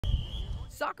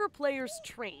Soccer players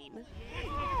train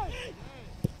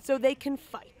so they can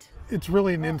fight. It's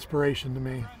really an inspiration to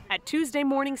me. At Tuesday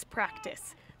morning's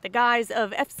practice, the guys of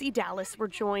FC Dallas were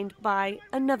joined by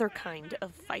another kind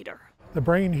of fighter. The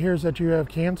brain hears that you have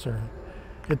cancer.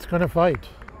 It's going to fight.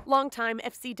 Longtime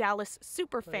FC Dallas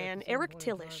superfan Eric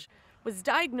Tillish was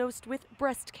diagnosed with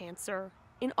breast cancer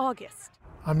in August.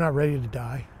 I'm not ready to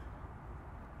die.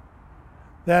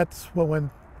 That's what went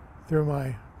through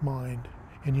my mind,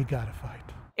 and you gotta fight.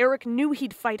 Eric knew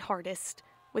he'd fight hardest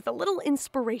with a little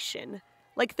inspiration,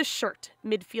 like the shirt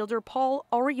midfielder Paul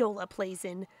Arriola plays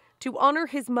in to honor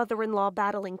his mother-in-law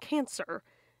battling cancer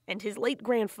and his late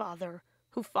grandfather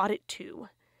who fought it too.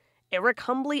 Eric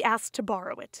humbly asked to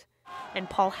borrow it, and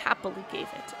Paul happily gave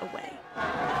it away.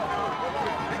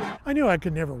 I knew I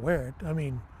could never wear it. I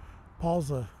mean, Paul's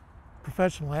a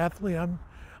professional athlete.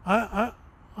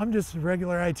 I'm just a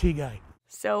regular IT guy.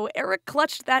 So Eric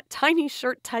clutched that tiny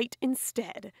shirt tight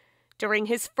instead during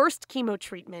his first chemo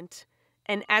treatment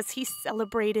and as he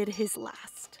celebrated his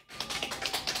last.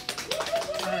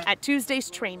 At Tuesday's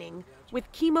training,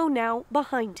 with chemo now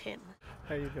behind him.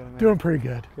 How you doing, man? Doing pretty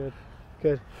good. Good,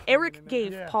 good. Eric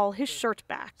gave Paul his shirt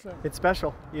back. It's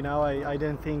special, you know. I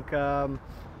didn't think,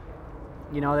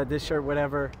 you know, that this shirt would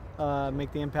ever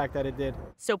make the impact that it did.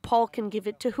 So Paul can give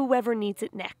it to whoever needs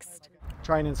it next.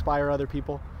 Try and inspire other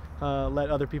people, let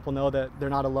other people know that they're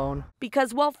not alone.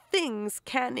 Because while things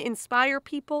can inspire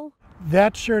people,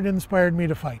 that shirt inspired me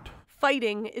to fight.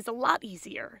 Fighting is a lot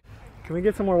easier. Can we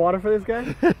get some more water for this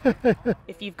guy?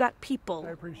 If you've got people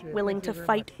willing to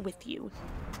fight with you.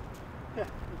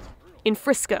 In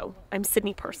Frisco, I'm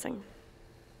Sydney Persing.